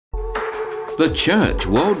The church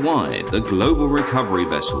worldwide, the global recovery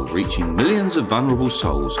vessel reaching millions of vulnerable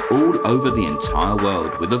souls all over the entire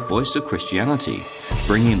world with the voice of Christianity,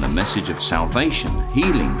 bringing the message of salvation,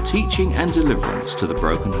 healing, teaching and deliverance to the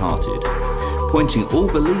brokenhearted, pointing all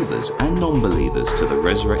believers and non-believers to the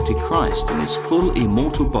resurrected Christ in his full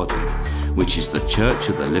immortal body, which is the church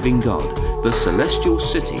of the living God, the celestial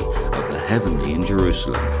city of the heavenly in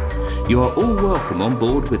Jerusalem. You are all welcome on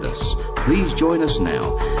board with us. Please join us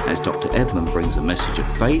now as Dr. Edmund brings a message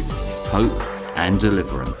of faith, hope and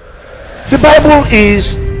deliverance. The Bible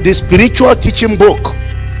is the spiritual teaching book.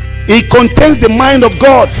 It contains the mind of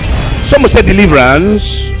God. Some will say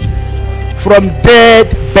deliverance from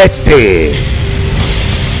dead birthday.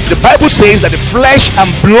 The Bible says that the flesh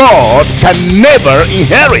and blood can never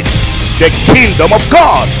inherit the kingdom of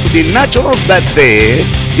God. The natural birthday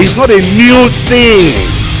is not a new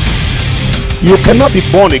thing. You cannot be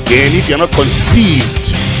born again if you're not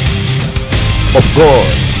conceived of God.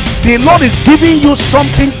 The Lord is giving you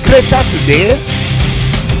something greater today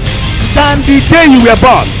than the day you were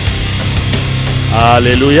born.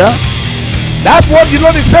 Hallelujah. That's what the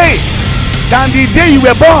Lord is saying. Than the day you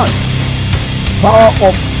were born. Power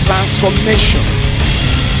of transformation,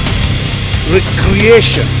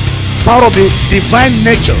 recreation, power of the divine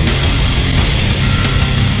nature.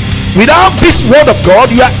 Without this word of God,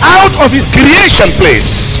 you are out of his creation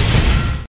place.